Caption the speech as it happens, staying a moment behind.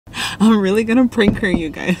I'm really gonna prank her, you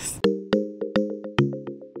guys.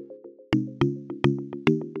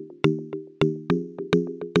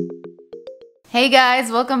 Hey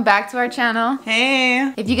guys, welcome back to our channel.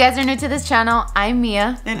 Hey! If you guys are new to this channel, I'm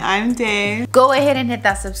Mia. And I'm Day. Go ahead and hit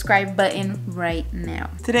that subscribe button right now.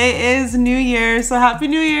 Today is New Year, so Happy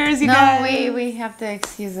New Year's, you guys! No, we have to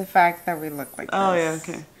excuse the fact that we look like this. Oh yeah,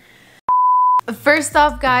 okay. First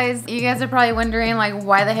off, guys, you guys are probably wondering like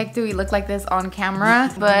why the heck do we look like this on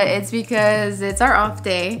camera? But it's because it's our off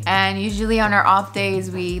day, and usually on our off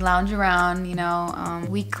days we lounge around, you know,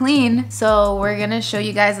 we clean. So we're gonna show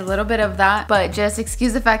you guys a little bit of that, but just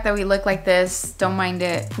excuse the fact that we look like this. Don't mind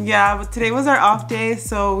it. Yeah, but today was our off day,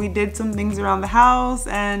 so we did some things around the house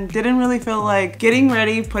and didn't really feel like getting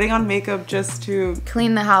ready, putting on makeup just to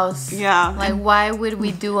clean the house. Yeah. Like why would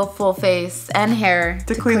we do a full face and hair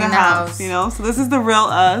to clean the house, you know? So this is the real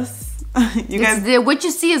us. What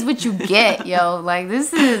you see is what you get, yo. Like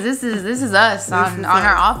this is us on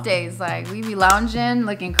our off days. Like we be lounging,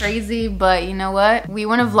 looking crazy, but you know what? We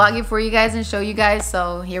want to vlog it for you guys and show you guys,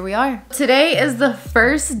 so here we are. Today is the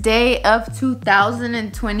first day of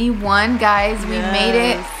 2021, guys. We made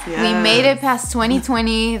it. Yes. We made it past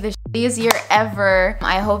 2020. The shittiest year ever.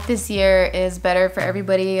 I hope this year is better for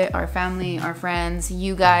everybody, our family, our friends,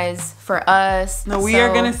 you guys, for us. No, we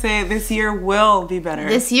are gonna say this year will be better.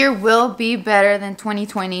 This year will be better than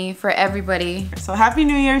 2020 for everybody. So Happy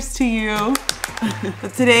New Year's to you.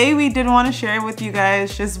 But today we did want to share with you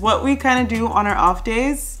guys just what we kind of do on our off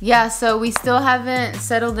days. Yeah, so we still haven't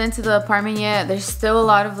settled into the apartment yet. There's still a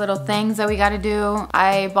lot of little things that we got to do.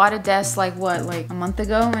 I bought a desk like a month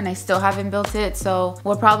ago, and I still haven't built it. So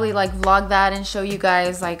we'll probably like vlog that and show you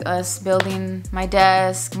guys like us building my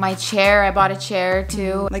desk, my chair. I bought a chair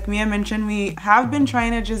too. Like Mia mentioned, we have been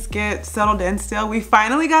trying to just get settled in still. We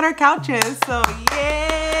finally got our couches, so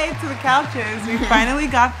yay to the couches. We finally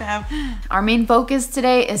got them. Our main focus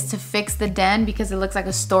today is to fix the den because it looks like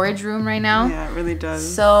a storage room right now. Yeah, it really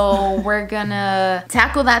does. So we're gonna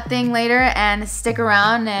tackle that thing later, and stick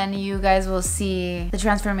around and you guys will see the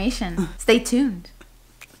transformation. Stay tuned.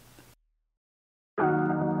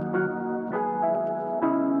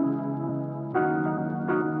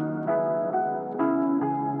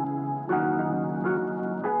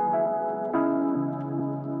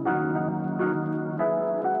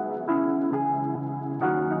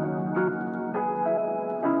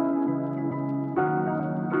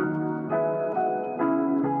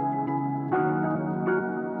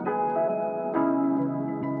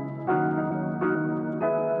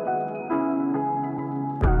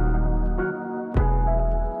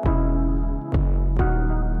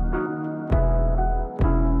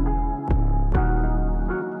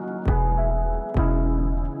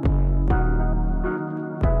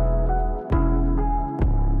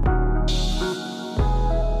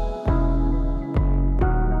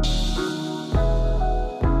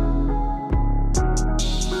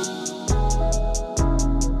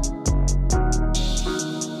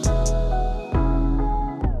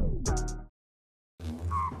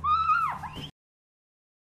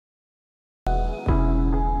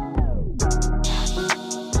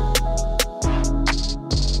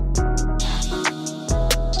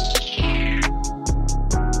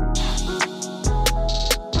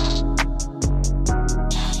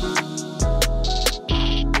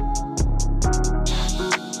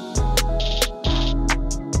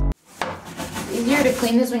 Easier to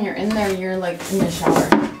clean this when you're in there, you're like in the shower.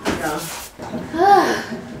 Yeah.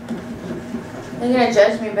 They're gonna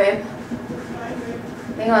judge me, babe.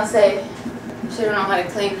 They're gonna say she don't know how to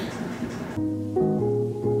clean.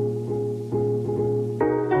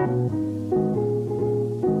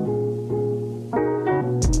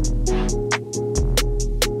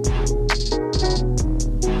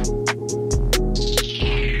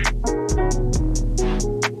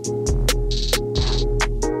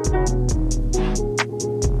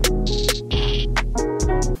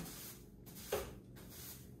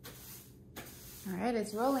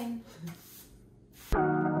 It's rolling.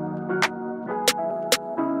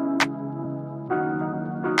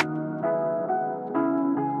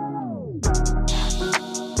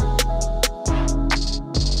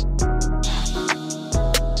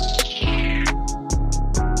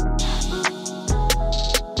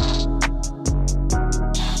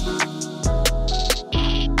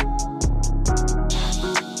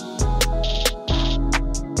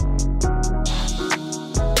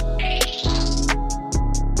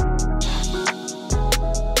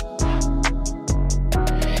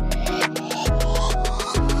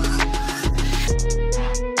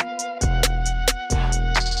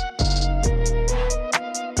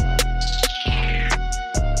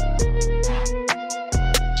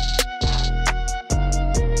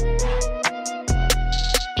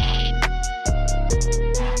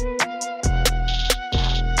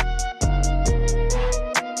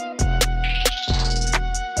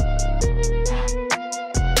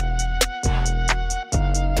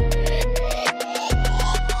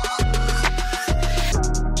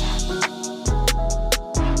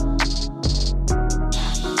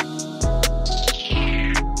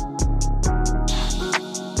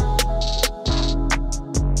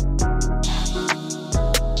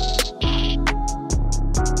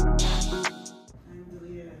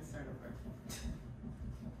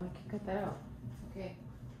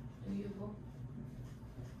 Beautiful.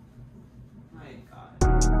 My God.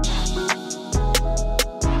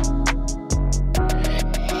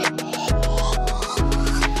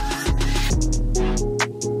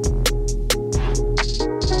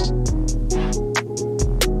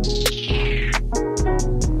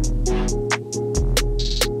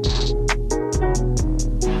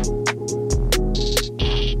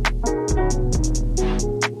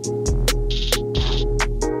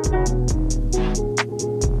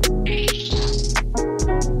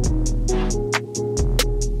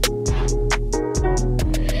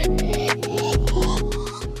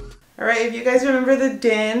 Alright, if you guys remember the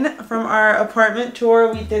din from our apartment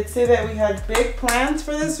tour, we did say that we had big plans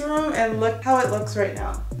for this room, and look how it looks right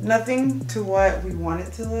now. Nothing to what we want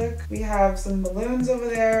it to look. We have some balloons over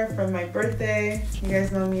there from my birthday. You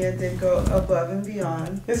guys know Mia did go above and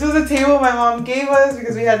beyond. This was a table my mom gave us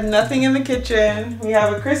because we had nothing in the kitchen. We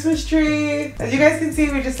have a Christmas tree. As you guys can see,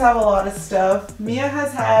 we just have a lot of stuff. Mia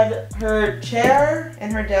has had her chair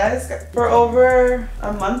and her desk for over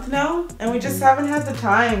a month now, and we just haven't had the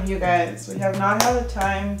time, you guys. We have not had the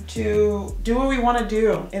time to do what we want to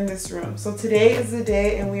do in this room. So today is the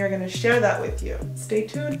day, and we are going to share that with you. Stay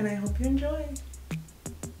tuned, and I hope you enjoy.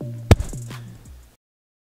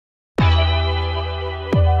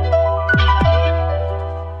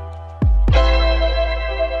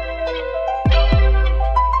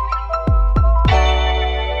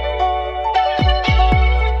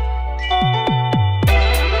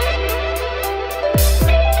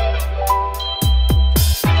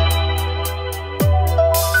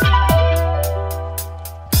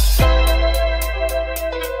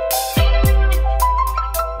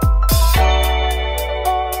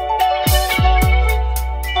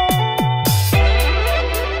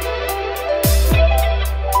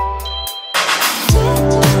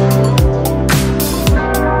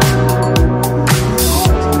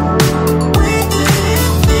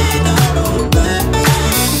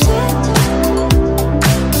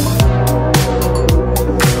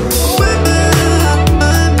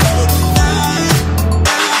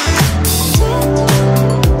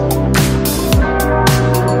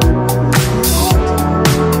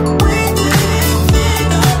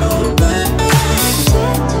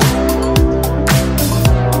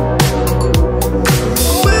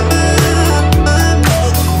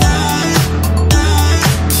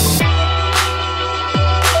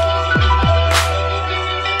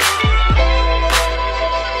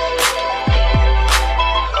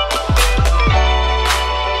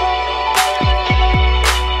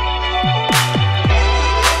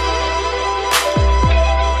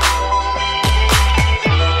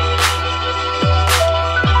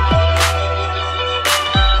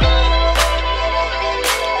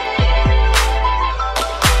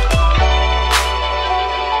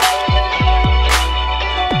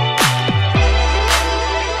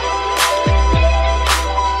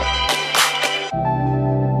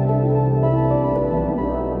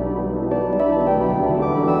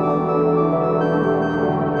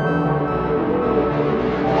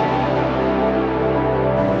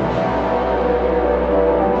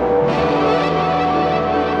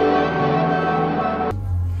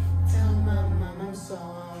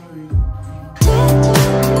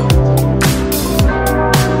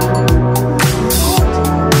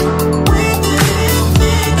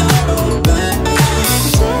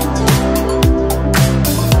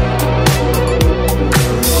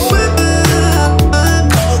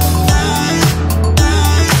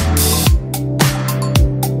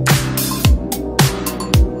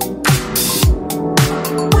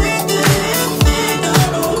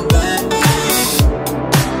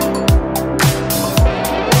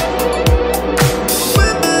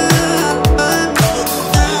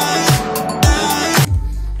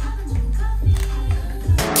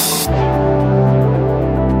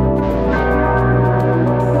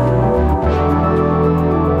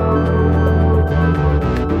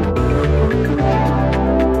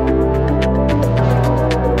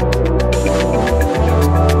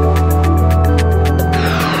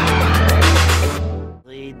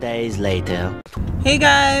 Later. Hey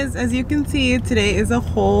guys, as you can see, today is a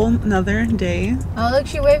whole nother day. Oh, look,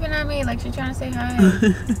 she waving at me like she's trying to say hi.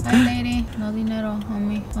 Hi, lady. No dinero,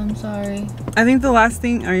 homie. I'm sorry. I think the last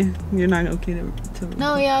thing, you're not okay to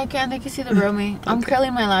No, yeah, I can. They can see the bromie. I'm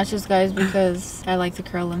curling my lashes, guys, because I like to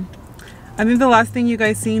curl them. I think the last thing you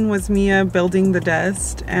guys seen was Mia building the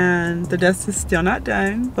desk, and the desk is still not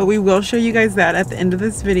done, but we will show you guys that at the end of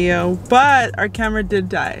this video. But our camera did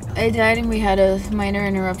die. It died and we had a minor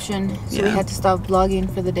interruption, so we had to stop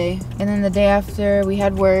vlogging for the day. And then the day after we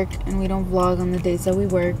had work, and we don't vlog on the days that we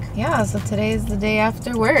work. Yeah, so today is the day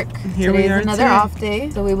after work. Here today we are is another today. off day,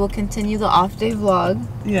 so we will continue the off day vlog.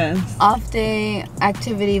 Yes. Off day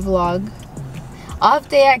activity vlog. Off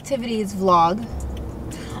day activities vlog.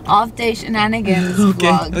 Off day shenanigans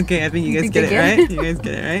vlog. Okay, I think you guys get it right. You guys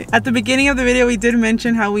get it right. At the beginning of the video, we did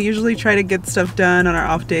mention how we usually try to get stuff done on our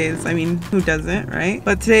off days. I mean, who doesn't, right?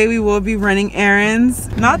 But today we will be running errands.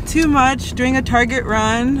 Not too much, doing a Target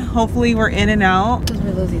run. Hopefully we're in and out. Because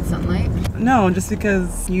we lose sunlight. No, just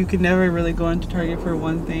because you could never really go into Target for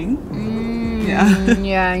one thing.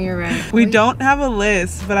 Yeah, you're right. We don't have a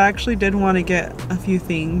list, but I actually did want to get a few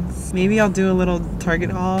things. Maybe I'll do a little Target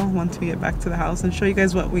haul once we get back to the house and show you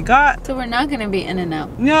guys what we got. So we're not gonna be in and out.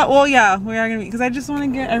 Yeah, well, yeah, we are gonna be, because I just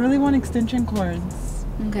want to I really want extension cords.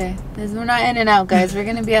 Okay, because we're not in and out, guys. We're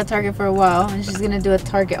gonna be at Target for a while, and she's gonna do a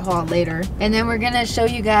Target haul later. And then we're gonna show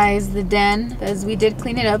you guys the den, because we did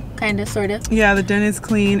clean it up, kind of, sort of. Yeah, the den is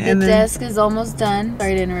clean. The and then desk is almost done.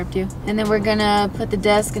 Sorry to interrupt you. And then we're gonna put the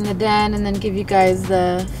desk in the den, and then give you guys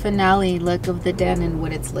the finale look of the den and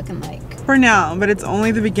what it's looking like. for now, but it's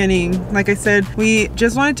only the beginning. Like I said, we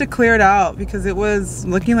just wanted to clear it out because it was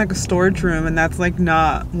looking like a storage room, and that's like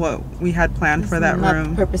not what we had planned for that not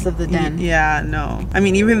room. The purpose of the den. Yeah, no. I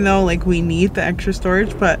mean, even though like we need the extra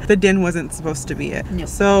storage, but the den wasn't supposed to be it. Nope.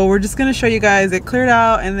 So we're just gonna show you guys it cleared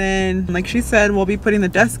out, and then like she said, we'll be putting the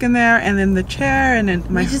desk in there, and then the chair, and then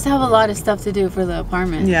We just have a lot of stuff to do for the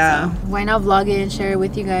apartment. Yeah. So why not vlog it and share it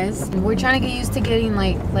with you guys? We're trying to get used to getting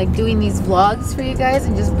like doing these vlogs for you guys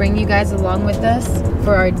and just bring you guys along with us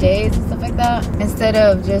for our days and stuff like that. Instead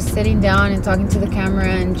of just sitting down and talking to the camera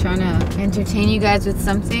and trying to entertain you guys with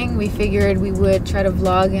something, we figured we would try to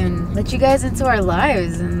vlog and let you guys into our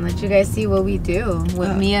lives and let you guys see what we do,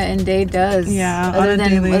 what Mia and Day does. Yeah, other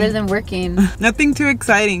than working. Nothing too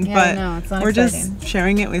exciting, Yeah, but no, it's not we're exciting. just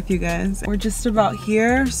sharing it with you guys. We're just about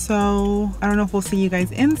here, so I don't know if we'll see you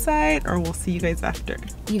guys inside or we'll see you guys after.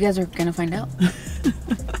 You guys are gonna find out.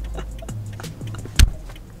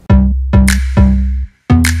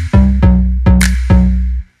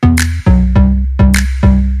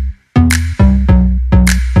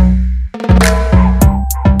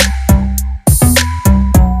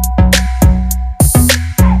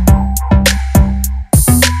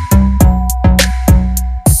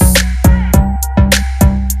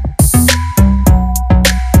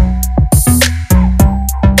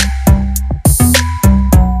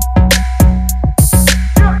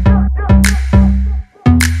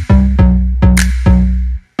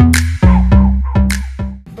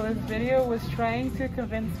 Trying to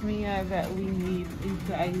convince Mia that we need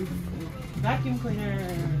a vacuum cleaner.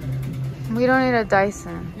 We don't need a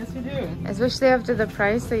Dyson. Yes, we do. Especially after the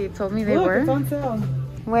price that you told me they Look, were. it's on sale.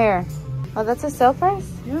 Where? Oh, that's a sale price?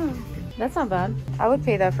 Yeah. That's not bad. I would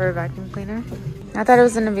pay that for a vacuum cleaner. I thought it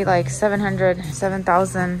was gonna be like 700,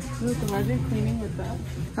 7,000. Look, imagine cleaning with that.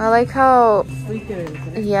 I like how, Sleek it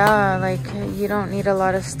is. yeah, like you don't need a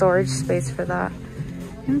lot of storage space for that.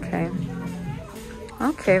 Okay.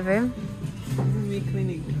 Okay, babe. Me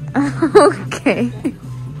cleaning. Okay.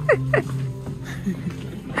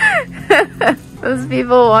 Those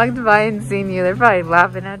people walked by and seen you. They're probably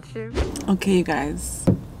laughing at you. Okay, you guys.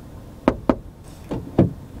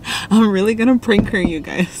 I'm really gonna prank her, you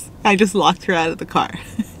guys. I just locked her out of the car.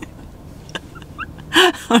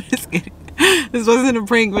 I'm just kidding. This wasn't a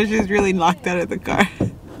prank, but she's really locked out of the car.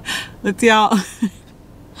 Let's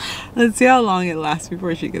see how long it lasts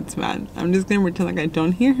before she gets mad. I'm just gonna pretend like I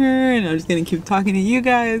don't hear her, and I'm just gonna keep talking to you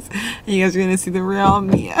guys, and you guys are gonna see the real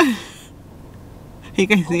Mia. You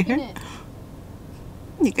guys see her?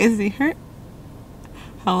 You guys see her?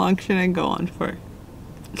 How long should I go on for?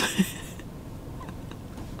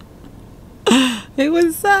 Hey,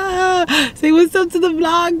 what's up? Say what's up to the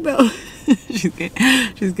vlog though. She's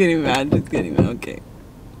getting mad. She's getting mad. Okay.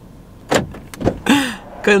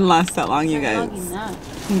 Couldn't last that long, you guys.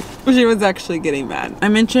 She was actually getting mad. I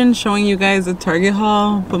mentioned showing you guys a Target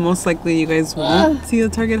haul, but most likely you guys won't see the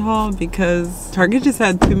Target haul because Target just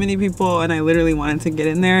had too many people, and I literally wanted to get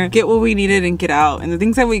in there, get what we needed, and get out. And the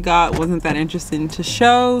things that we got wasn't that interesting to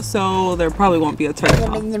show, so there probably won't be a Target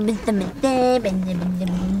haul.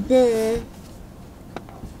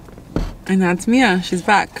 And that's Mia. She's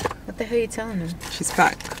back. What the hell are you telling them? She's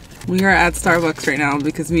back. We are at Starbucks right now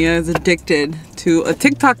because Mia is addicted to a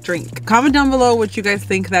TikTok drink. Comment down below what you guys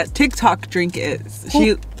think that TikTok drink is.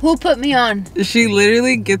 Who put me on? She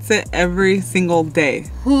literally gets it every single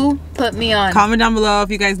day. Who put me on? Comment down below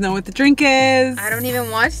if you guys know what the drink is. I don't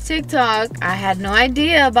even watch TikTok. I had no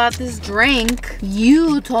idea about this drink.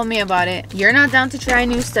 You told me about it. You're not down to try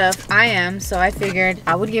new stuff. I am, so I figured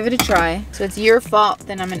I would give it a try. So it's your fault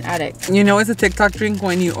that I'm an addict. You know it's a TikTok drink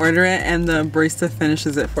when you order it and the barista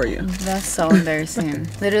finishes it for you. That's so embarrassing.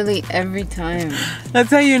 Literally every time.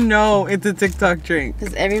 That's how you know it's a TikTok drink.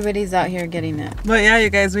 Because everybody's out here getting it. But yeah,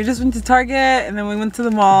 you guys, we just went to Target and then we went to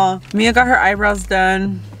the mall. Mia got her eyebrows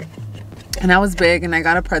done. And I was big and I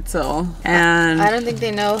got a pretzel. And I don't think they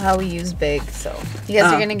know how we use big, so you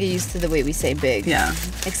guys are gonna get used to the way we say big. Yeah.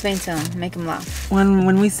 Explain to them, make them laugh.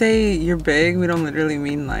 When we say you're big, we don't literally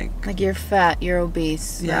mean like you're fat, you're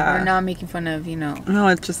obese. Yeah. Like, we're not making fun of, you know. No,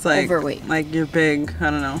 it's just like overweight. Like you're big. I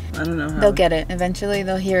don't know. How. They'll get it. Eventually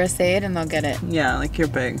they'll hear us say it and they'll get it. Yeah, like you're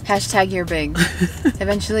big. Hashtag you're big.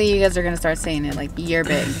 Eventually you guys are gonna start saying it like you're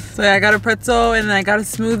big. So yeah, I got a pretzel and then I got a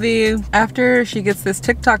smoothie. After she gets this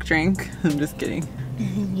TikTok drink, I'm just kidding.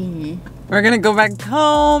 We're gonna go back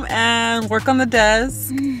home and work on the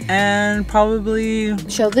desk and probably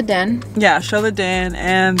show the den. Yeah, show the den,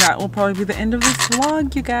 and that will probably be the end of this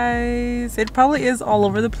vlog, you guys. It probably is all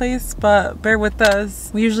over the place, but bear with us.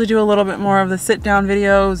 We usually do a little bit more of the sit down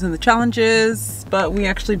videos and the challenges, but we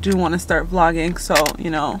actually do want to start vlogging, so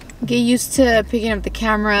you know. Get used to picking up the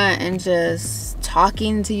camera and just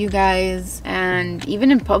talking to you guys, and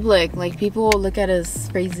even in public, like people will look at us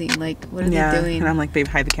crazy, like what are they doing? And I'm like, babe,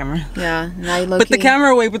 hide the camera. Yeah, and I put the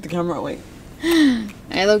camera away, put the camera away.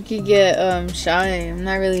 I low-key get shy. I'm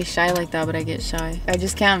not really shy like that, but I get shy. I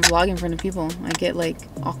just can't vlog in front of people. I get like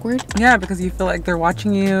awkward. Yeah, because you feel like they're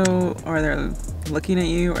watching you or they're looking at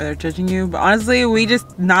you or they're judging you, but honestly we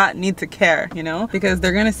just not need to care, you know, because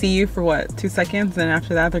they're gonna see you for what, 2 seconds, and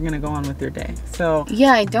after that they're gonna go on with their day. So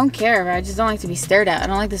yeah, I don't care. I just don't like to be stared at. I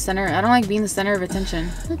don't like being the center of attention.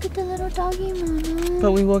 Look at the little doggy, mama.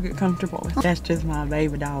 But we will get comfortable with that's just my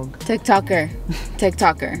baby dog. TikToker.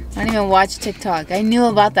 I don't even watch TikTok. I knew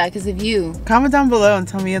about that because of you. Comment down below and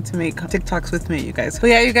tell me to make TikToks with me, you guys. But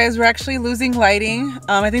yeah, you guys, we're actually losing lighting.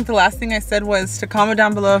 I think the last thing I said was to comment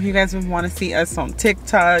down below if you guys would want to see us on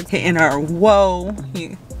TikTok hitting our whoa.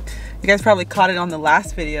 You guys probably caught it on the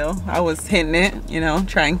last video. I was hitting it, you know,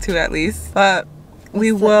 trying to at least. But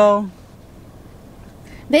we will.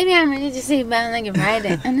 Baby, I'm ready to see about like a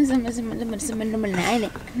Friday.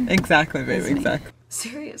 Exactly, baby, exactly.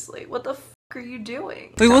 Seriously, what the f are you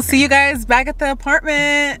doing? We will see you guys back at the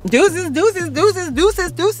apartment. Deuces, deuces, deuces,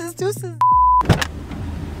 deuces, deuces, deuces.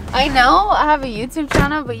 I know I have a YouTube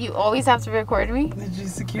channel, but you always have to record me. Did you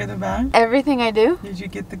secure the bag? Everything I do. Did you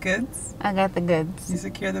get the goods? I got the goods. You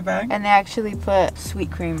secure the bag? And they actually put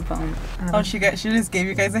sweet cream foam. Oh, she just gave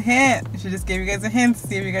you guys a hint. She just gave you guys a hint to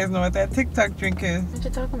see if you guys know what that TikTok drink is. What you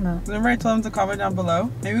talking about? Remember I told them to comment down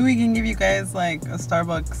below? Maybe we can give you guys like a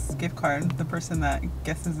Starbucks gift card, the person that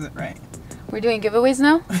guesses it right. We're doing giveaways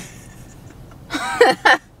now?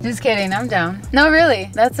 Just kidding, I'm down. No, really,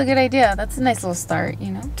 that's a good idea. That's a nice little start,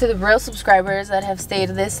 you know. To the real subscribers that have stayed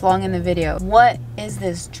this long in the video, what is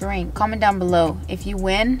this drink? Comment down below. If you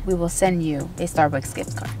win, we will send you a Starbucks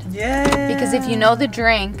gift card. Yeah. Because if you know the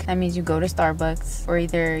drink, that means you go to Starbucks, or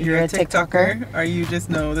either you're a TikToker, or you just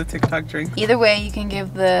know the TikTok drink. Either way, you can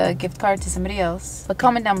give the gift card to somebody else. But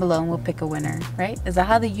comment down below and we'll pick a winner, right? Is that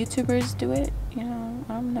how the YouTubers do it? You know,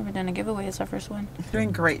 I've never done a giveaway. It's our first one. You're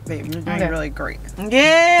doing great, babe. You're doing really great.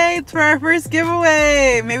 Yay! It's for our first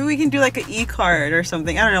giveaway. Maybe we can do like an e-card or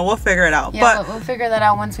something. I don't know. We'll figure it out. Yeah, but we'll figure that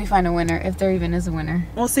out once we find a winner, if there even is a winner.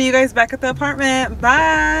 We'll see you guys back at the apartment.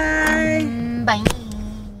 Bye! Bye!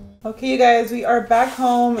 Okay, you guys, we are back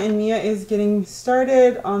home and Mia is getting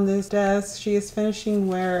started on this desk. She is finishing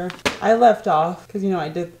where I left off because, you know, I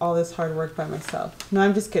did all this hard work by myself. No,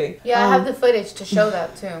 I'm just kidding. Yeah, I have the footage to show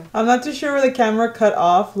that too. I'm not too sure where the camera cut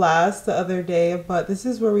off last the other day, but this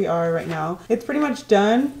is where we are right now. It's pretty much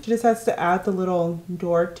done. She just has to add the little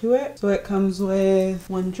door to it. So it comes with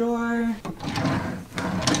one drawer.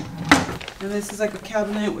 And this is like a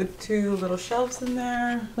cabinet with 2 little shelves in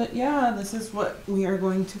there. But yeah, this is what we are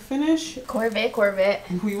going to finish. Corvette.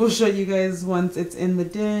 We will show you guys once it's in the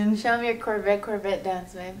den. Show them your Corvette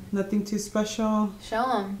dance, babe. Nothing too special. Show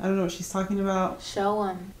them. I don't know what she's talking about. Show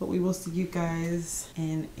them. But we will see you guys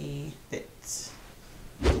in a bit.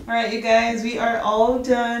 Alright, you guys, we are all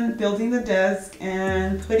done building the desk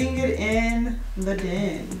and putting it in the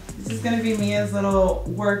den. This is going to be Mia's little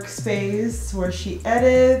workspace where she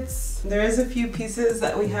edits. There is a few pieces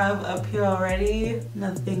that we have up here already.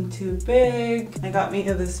 Nothing too big. I got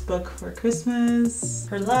Mia this book for Christmas.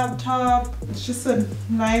 Her laptop. It's just a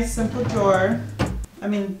nice simple drawer. I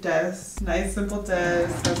mean desk. Nice simple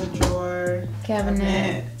desk. Has a drawer.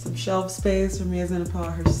 cabinet. Some shelf space where Mia's gonna put all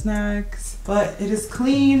her snacks. But it is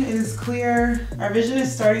clean, it is clear. Our vision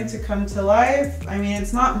is starting to come to life. I mean,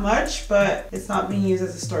 it's not much, but it's not being used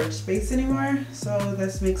as a storage space anymore. So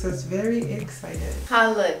this makes us very excited.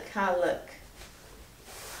 How look, how look,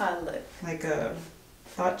 how look. Like a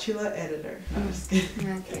Thought-Chula editor. No, I'm just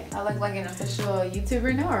kidding. Okay, I look like an official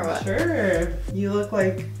YouTuber now or what? Sure, you look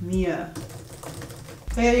like Mia.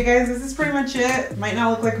 So yeah, you guys, this is pretty much it. Might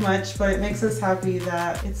not look like much, but it makes us happy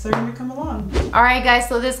that it's starting to come along. All right, guys,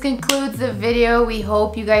 so this concludes the video. We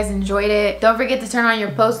hope you guys enjoyed it. Don't forget to turn on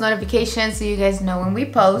your post notifications so you guys know when we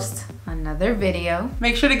post another video.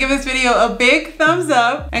 Make sure to give this video a big thumbs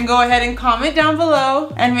up and go ahead and comment down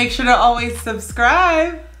below, and make sure to always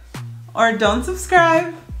subscribe or don't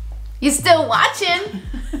subscribe. You still watching?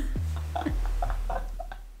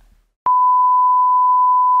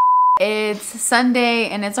 It's Sunday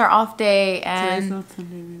and it's our off day, and Today's not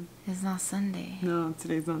Sunday, babe. it's not Sunday. No,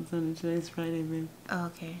 today's not Sunday. Today's Friday, babe. Oh,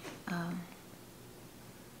 okay. I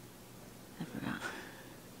forgot.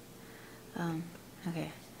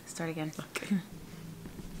 Okay. Start again. Okay.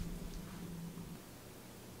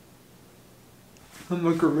 I'm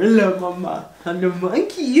a gorilla, mama. I'm the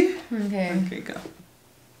monkey. Okay. Okay, go.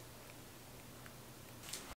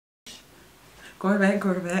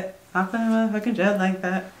 Corvette. Hop in a motherfucking jet like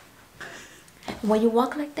that. When you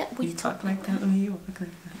walk like that, You talk like that when you walk like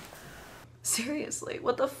that. Seriously,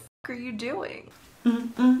 what the f are you doing?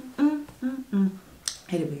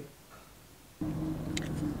 Hit it, babe.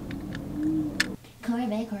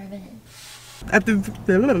 Corvette. At the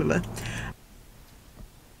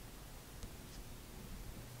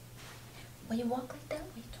When you walk like that,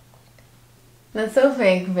 when you talk like that. That's so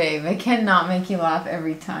fake, babe. I cannot make you laugh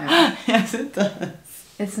every time. Yes, it does.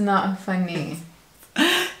 It's not funny.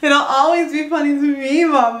 It'll always be funny to me,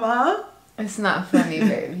 mama. It's not funny,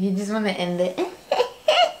 babe. You just want to end it.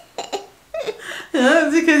 Yeah,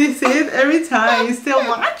 it's because you say it every time. You're still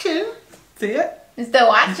watching. See it? You're still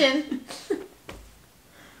watching.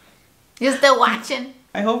 You're still watching.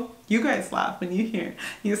 I hope you guys laugh when you hear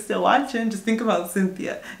you're still watching. Just think about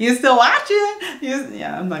Cynthia. You're still watching.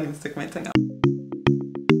 Yeah, I'm not going to stick my tongue out.